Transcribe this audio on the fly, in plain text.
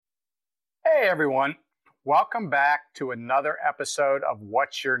Hey everyone, welcome back to another episode of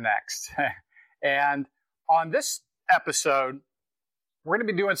What's Your Next? And on this episode, we're going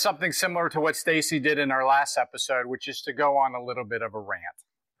to be doing something similar to what Stacy did in our last episode, which is to go on a little bit of a rant.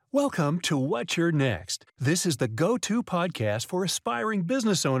 Welcome to What's Your Next? This is the go-to podcast for aspiring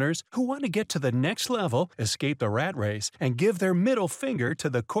business owners who want to get to the next level, escape the rat race, and give their middle finger to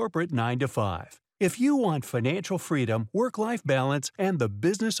the corporate 9-to-5. If you want financial freedom, work-life balance, and the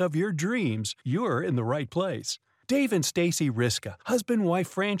business of your dreams, you're in the right place. Dave and Stacy Riska,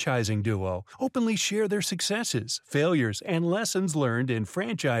 husband-wife franchising duo, openly share their successes, failures, and lessons learned in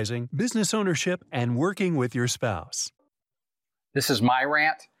franchising, business ownership, and working with your spouse. This is my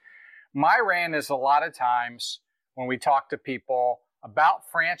rant. My rant is a lot of times when we talk to people about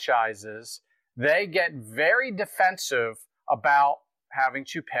franchises, they get very defensive about having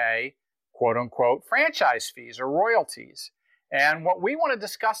to pay quote-unquote franchise fees or royalties. And what we want to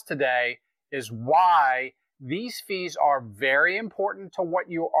discuss today is why these fees are very important to what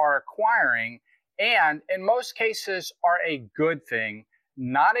you are acquiring and in most cases are a good thing,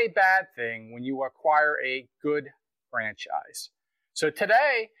 not a bad thing when you acquire a good franchise. So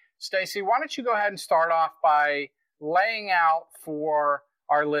today, Stacy, why don't you go ahead and start off by laying out for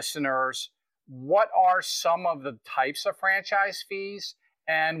our listeners what are some of the types of franchise fees,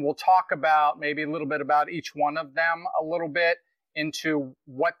 and we'll talk about maybe a little bit about each one of them a little bit into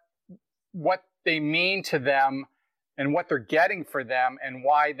what they mean to them and what they're getting for them and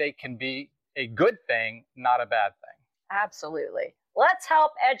why they can be a good thing, not a bad thing. Absolutely. Let's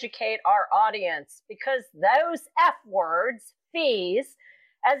help educate our audience because those F words, fees,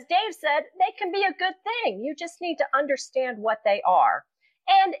 as Dave said, they can be a good thing. You just need to understand what they are.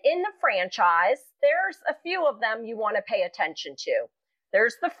 And in the franchise, there's a few of them you want to pay attention to.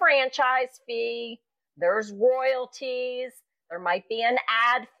 There's the franchise fee, there's royalties, there might be an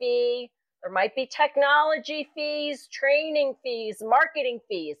ad fee, there might be technology fees, training fees, marketing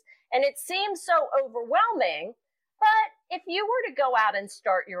fees. And it seems so overwhelming, but if you were to go out and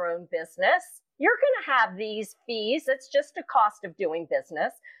start your own business, you're going to have these fees. It's just a cost of doing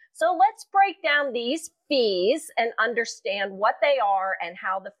business. So let's break down these fees and understand what they are and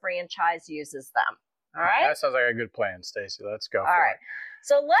how the franchise uses them. All right? That sounds like a good plan, Stacy. Let's go. All right.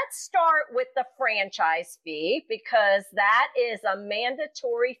 So let's start with the franchise fee because that is a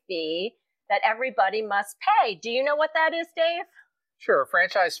mandatory fee that everybody must pay. Do you know what that is, Dave? Sure.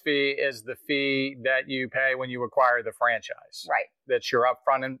 Franchise fee is the fee that you pay when you acquire the franchise. Right. That's your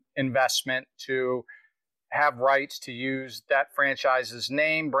upfront investment to have rights to use that franchise's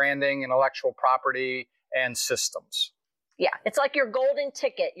name, branding, intellectual property, and systems. Yeah. It's like your golden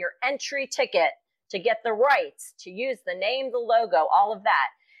ticket, your entry ticket to get the rights to use the name, the logo, all of that.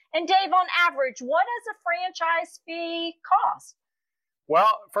 And Dave, on average, what does a franchise fee cost?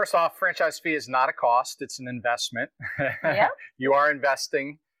 Well, first off, franchise fee is not a cost. It's an investment. Yeah. You are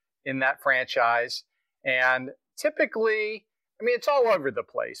investing in that franchise. And typically, I mean, it's all over the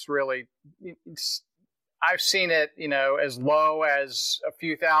place, really. I've seen it, as low as a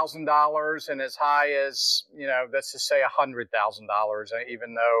few $1,000s and as high as, let's just say $100,000,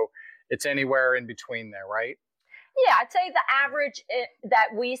 even though it's anywhere in between there, right? Yeah, I'd say the average that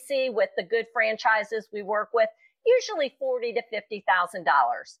we see with the good franchises we work with, usually $40,000 to $50,000.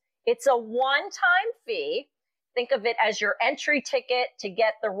 It's a one-time fee. Think of it as your entry ticket to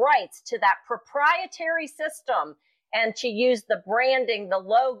get the rights to that proprietary system and to use the branding, the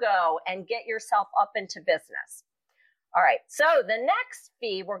logo, and get yourself up into business. All right, so the next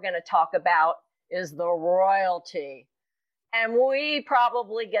fee we're going to talk about is the royalty. And we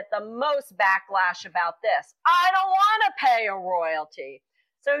probably get the most backlash about this. I don't want to pay a royalty.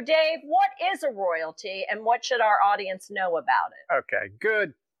 So Dave, what is a royalty and what should our audience know about it? Okay,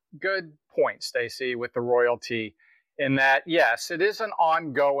 good point, Stacy, with the royalty in that, yes, it is an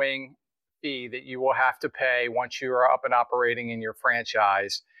ongoing fee that you will have to pay once you are up and operating in your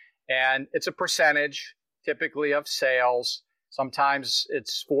franchise. And it's a percentage, typically of sales. Sometimes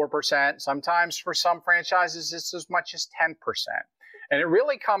it's 4%. Sometimes for some franchises, it's as much as 10%. And it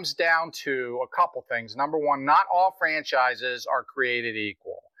really comes down to a couple things. Number one, not all franchises are created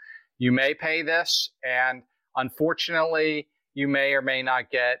equal. You may pay this, and unfortunately, you may or may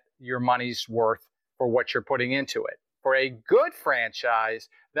not get your money's worth for what you're putting into it. For a good franchise,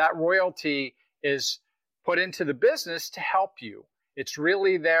 that royalty is put into the business to help you. It's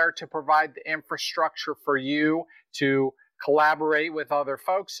really there to provide the infrastructure for you to collaborate with other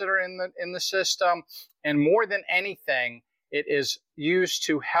folks that are in the system. And more than anything, it is used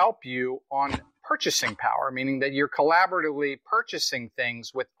to help you on purchasing power, meaning that you're collaboratively purchasing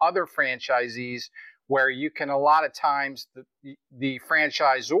things with other franchisees where you can, a lot of times, the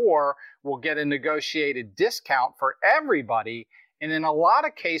franchisor will get a negotiated discount for everybody. And in a lot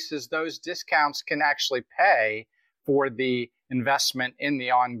of cases, those discounts can actually pay for the investment in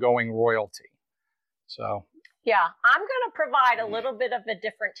the ongoing royalty. So, yeah, I'm going to provide a little bit of a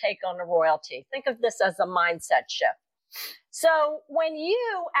different take on the royalty. Think of this as a mindset shift. So when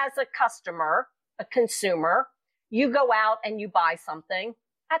you, as a customer, a consumer, you go out and you buy something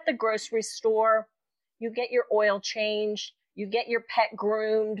at the grocery store, you get your oil changed, you get your pet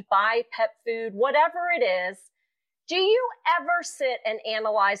groomed, buy pet food, whatever it is, do you ever sit and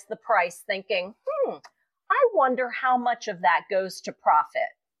analyze the price thinking, I wonder how much of that goes to profit?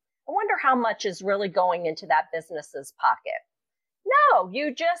 I wonder how much is really going into that business's pocket. No,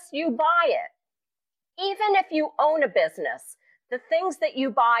 you buy it. Even if you own a business, the things that you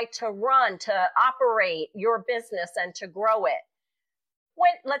buy to run, to operate your business and to grow it.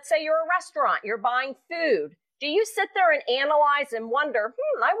 When, let's say you're a restaurant, you're buying food. Do you sit there and analyze and wonder,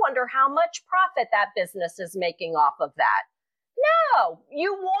 I wonder how much profit that business is making off of that? No,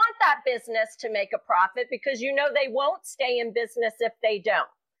 you want that business to make a profit because you know they won't stay in business if they don't.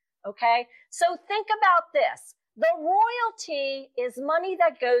 Okay, so think about this. The royalty is money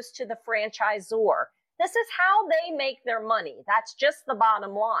that goes to the franchisor. This is how they make their money. That's just the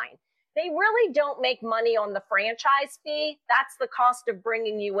bottom line. They really don't make money on the franchise fee. That's the cost of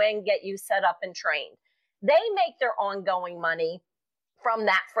bringing you in, get you set up and trained. They make their ongoing money from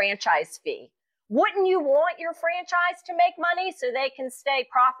that franchise fee. Wouldn't you want your franchise to make money so they can stay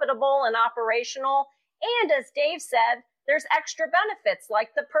profitable and operational? And as Dave said, there's extra benefits like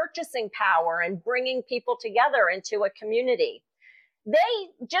the purchasing power and bringing people together into a community.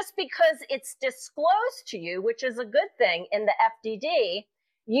 They, just because it's disclosed to you, which is a good thing in the FDD,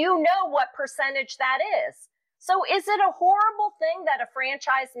 you know what percentage that is. So is it a horrible thing that a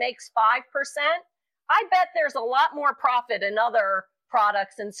franchise makes 5%? I bet there's a lot more profit in other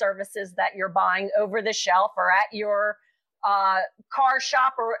products and services that you're buying over the shelf or at your car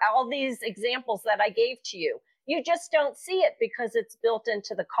shop or all these examples that I gave to you. You just don't see it because it's built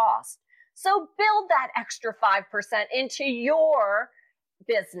into the cost. So build that extra 5% into your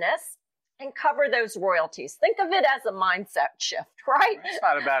business and cover those royalties. Think of it as a mindset shift, right? It's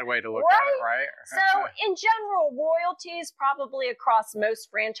not a bad way to look at it, right? So in general, royalties probably across most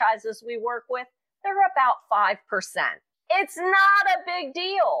franchises we work with, they're about 5%. It's not a big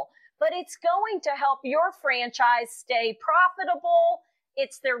deal, but it's going to help your franchise stay profitable.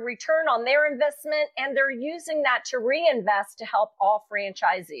 It's their return on their investment, and they're using that to reinvest to help all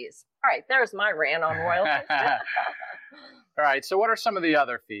franchisees. All right, there's my rant on royalties. All right, so what are some of the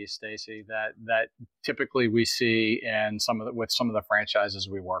other fees, Stacy, that typically we see in with some of the franchises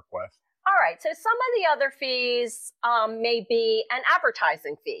we work with? All right, so some of the other fees may be an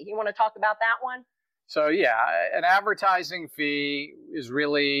advertising fee. You want to talk about that one? So yeah, an advertising fee is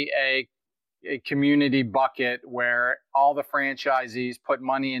really a community bucket where all the franchisees put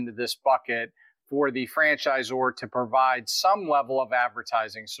money into this bucket for the franchisor to provide some level of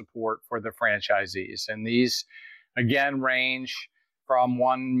advertising support for the franchisees. And these, again, range from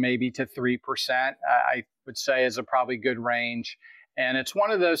 1 maybe to 3%, I would say is a probably good range. And it's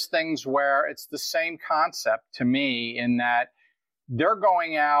one of those things where it's the same concept to me in that they're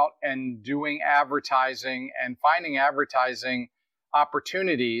going out and doing advertising and finding advertising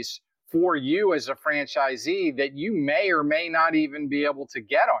opportunities for you as a franchisee that you may or may not even be able to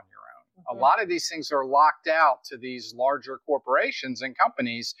get on your own. Mm-hmm. A lot of these things are locked out to these larger corporations and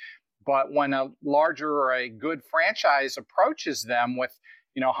companies, but when a larger or a good franchise approaches them with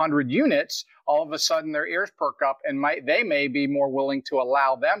 100 units, all of a sudden their ears perk up and they may be more willing to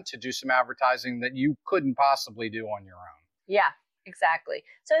allow them to do some advertising that you couldn't possibly do on your own. Yeah. Exactly.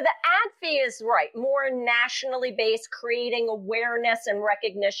 So the ad fee is more nationally based, creating awareness and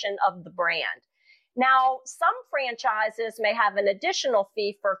recognition of the brand. Now, some franchises may have an additional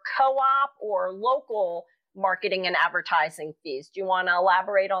fee for co-op or local marketing and advertising fees. Do you want to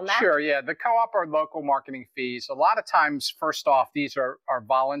elaborate on that? Sure, yeah. The co-op or local marketing fees, a lot of times, first off, these are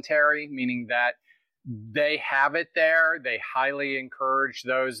voluntary, meaning that they have it there. They highly encourage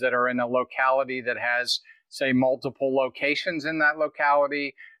those that are in a locality that has, say, multiple locations in that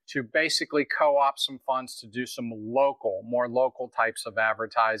locality to basically co-op some funds to do some more local types of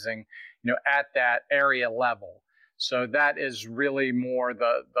advertising, at that area level. So that is really more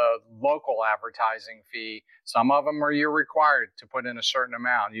the local advertising fee. Some of them you're required to put in a certain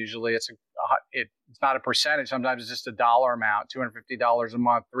amount. Usually it's not a percentage. Sometimes it's just a dollar amount, $250 a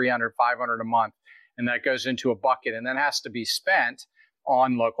month, $300, $500 a month. And that goes into a bucket and then has to be spent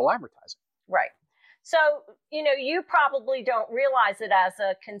on local advertising. Right. So, you probably don't realize it as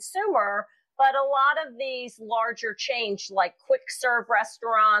a consumer, But a lot of these larger chains like quick serve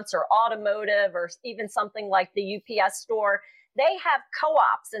restaurants or automotive or even something like the UPS store, they have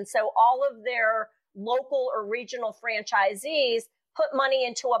co-ops. And so all of their local or regional franchisees put money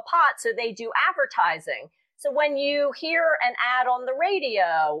into a pot so they do advertising. So when you hear an ad on the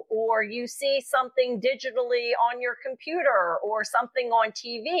radio or you see something digitally on your computer or something on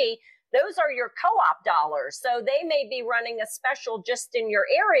TV, those are your co-op dollars. So they may be running a special just in your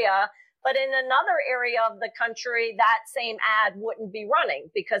area, but in another area of the country, that same ad wouldn't be running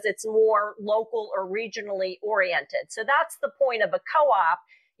because it's more local or regionally oriented. So that's the point of a co-op.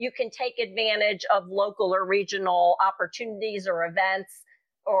 You can take advantage of local or regional opportunities or events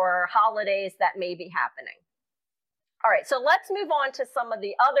or holidays that may be happening. All right, so let's move on to some of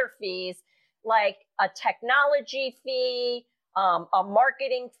the other fees, like a technology fee, a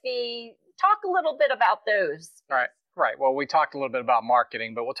marketing fee. Talk a little bit about those. Right. Well, we talked a little bit about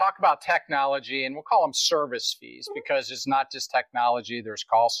marketing, but we'll talk about technology, and we'll call them service fees because it's not just technology. There's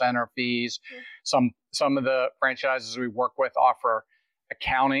call center fees. Some of the franchises we work with offer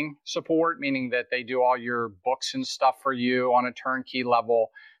accounting support, meaning that they do all your books and stuff for you on a turnkey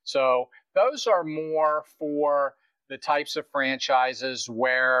level. So those are more for the types of franchises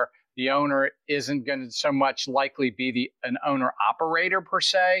where the owner isn't going to so much likely be an owner operator per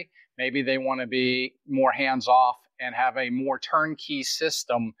se. Maybe they want to be more hands off and have a more turnkey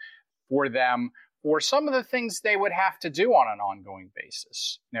system for them for some of the things they would have to do on an ongoing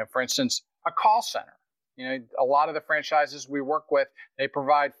basis. For instance, a call center. A lot of the franchises we work with, they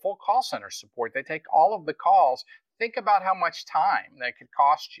provide full call center support. They take all of the calls. Think about how much time that could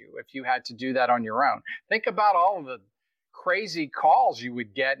cost you if you had to do that on your own. Think about all of the crazy calls you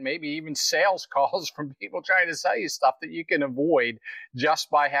would get, maybe even sales calls from people trying to sell you stuff that you can avoid just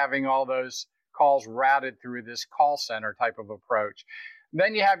by having all those calls routed through this call center type of approach.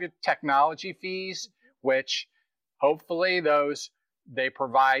 Then you have your technology fees, which hopefully they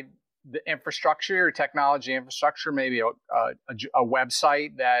provide the infrastructure, your technology infrastructure, maybe a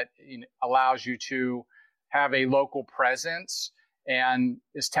website that allows you to have a local presence and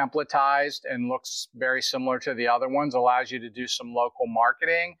is templatized and looks very similar to the other ones, allows you to do some local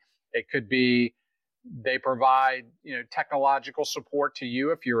marketing. It could be they provide technological support to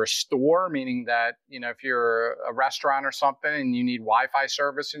you if you're a store, meaning that if you're a restaurant or something and you need Wi-Fi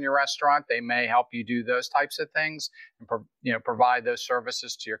service in your restaurant, they may help you do those types of things and provide those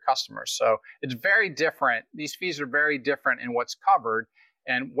services to your customers. So it's very different. These fees are very different in what's covered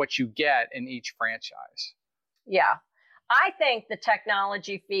and what you get in each franchise. Yeah. I think the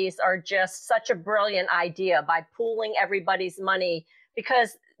technology fees are just such a brilliant idea by pooling everybody's money,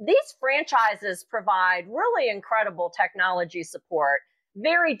 because these franchises provide really incredible technology support,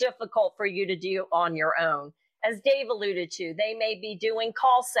 very difficult for you to do on your own. As Dave alluded to, they may be doing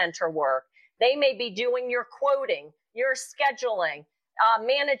call center work. They may be doing your quoting, your scheduling,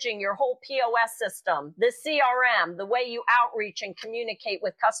 managing your whole POS system, the CRM, the way you outreach and communicate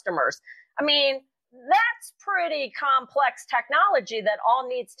with customers. I mean, that's pretty complex technology that all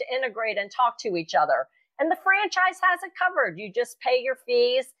needs to integrate and talk to each other. And the franchise has it covered. You just pay your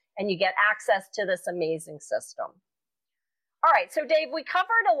fees and you get access to this amazing system. All right, so Dave, we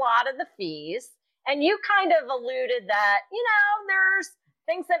covered a lot of the fees, and you kind of alluded that, there's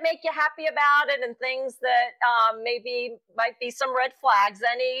things that make you happy about it and things that maybe might be some red flags.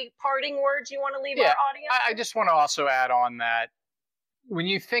 Any parting words you want to leave our audience? I just want to also add on that when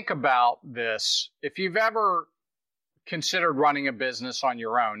you think about this, if you've ever considered running a business on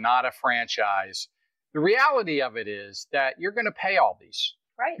your own, not a franchise, the reality of it is that you're going to pay all these.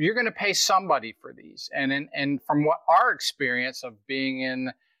 Right. You're going to pay somebody for these. And from what our experience of being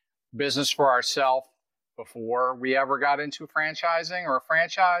in business for ourselves before we ever got into franchising or a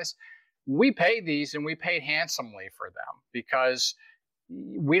franchise, we paid these and we paid handsomely for them because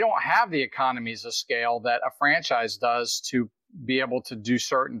we don't have the economies of scale that a franchise does to be able to do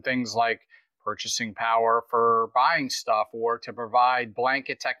certain things like purchasing power for buying stuff or to provide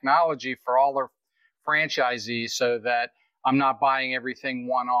blanket technology for all their franchisees so that I'm not buying everything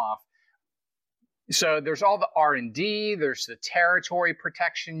one-off. So there's all the R&D, there's the territory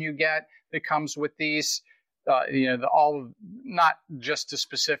protection you get that comes with these, not just a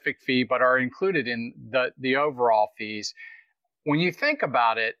specific fee, but are included in the overall fees. When you think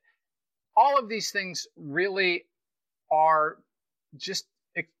about it, all of these things really are just,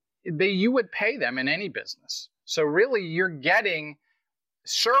 you would pay them in any business. So really you're getting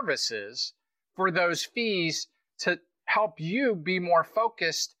services for those fees to help you be more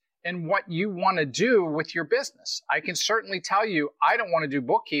focused in what you want to do with your business. I can certainly tell you, I don't want to do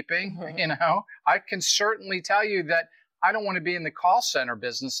bookkeeping. I can certainly tell you that I don't want to be in the call center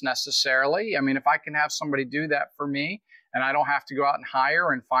business necessarily. I mean, if I can have somebody do that for me and I don't have to go out and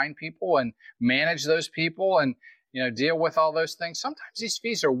hire and find people and manage those people and, deal with all those things, sometimes these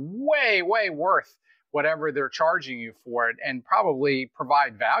fees are way, way worth whatever they're charging you for it and probably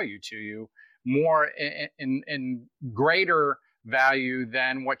provide value to you more in greater value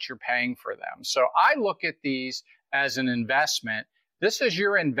than what you're paying for them. So I look at these as an investment. This is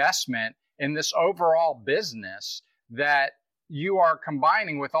your investment in this overall business that you are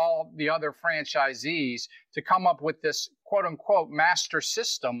combining with all the other franchisees to come up with this quote unquote master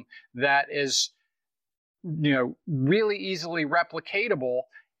system that is, really easily replicatable.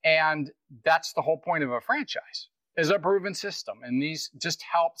 And that's the whole point of a franchise, is a proven system. And these just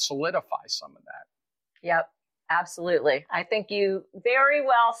help solidify some of that. Yep, absolutely. I think you very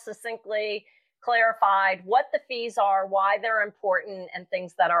well succinctly clarified what the fees are, why they're important, and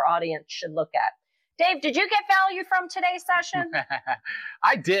things that our audience should look at. Dave, did you get value from today's session?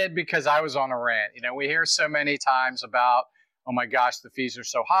 I did, because I was on a rant. We hear so many times about, oh my gosh, the fees are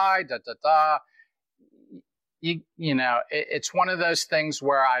so high, It's one of those things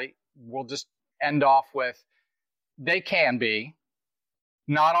where I will just end off with, they can be.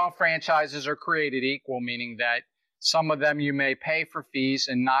 Not all franchises are created equal, meaning that some of them you may pay for fees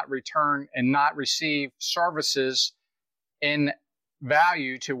and not receive services in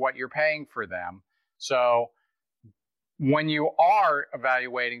value to what you're paying for them. So when you are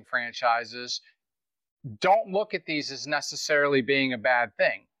evaluating franchises, don't look at these as necessarily being a bad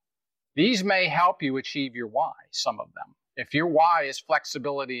thing. These may help you achieve your why, some of them. If your why is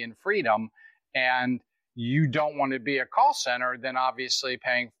flexibility and freedom and you don't want to be a call center, then obviously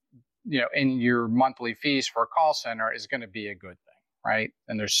paying, in your monthly fees for a call center is going to be a good thing, right?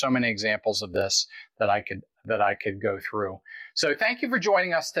 And there's so many examples of this that I could go through. So thank you for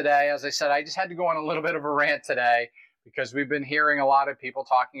joining us today. As I said, I just had to go on a little bit of a rant today because we've been hearing a lot of people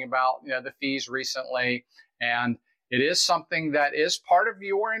talking about, the fees recently, and it is something that is part of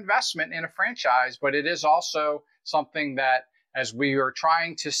your investment in a franchise, but it is also something that, as we are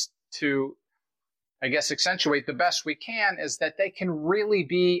trying to I guess, accentuate the best we can, is that they can really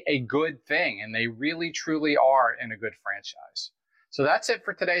be a good thing, and they really, truly are in a good franchise. So that's it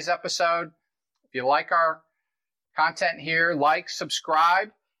for today's episode. If you like our content here, like, subscribe,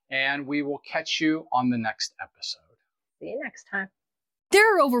 and we will catch you on the next episode. See you next time.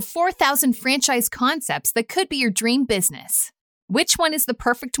 There are over 4,000 franchise concepts that could be your dream business. Which one is the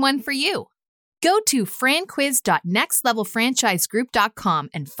perfect one for you? Go to franquiz.nextlevelfranchisegroup.com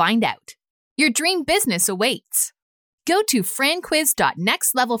and find out. Your dream business awaits. Go to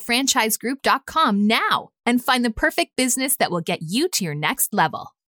franquiz.nextlevelfranchisegroup.com now and find the perfect business that will get you to your next level.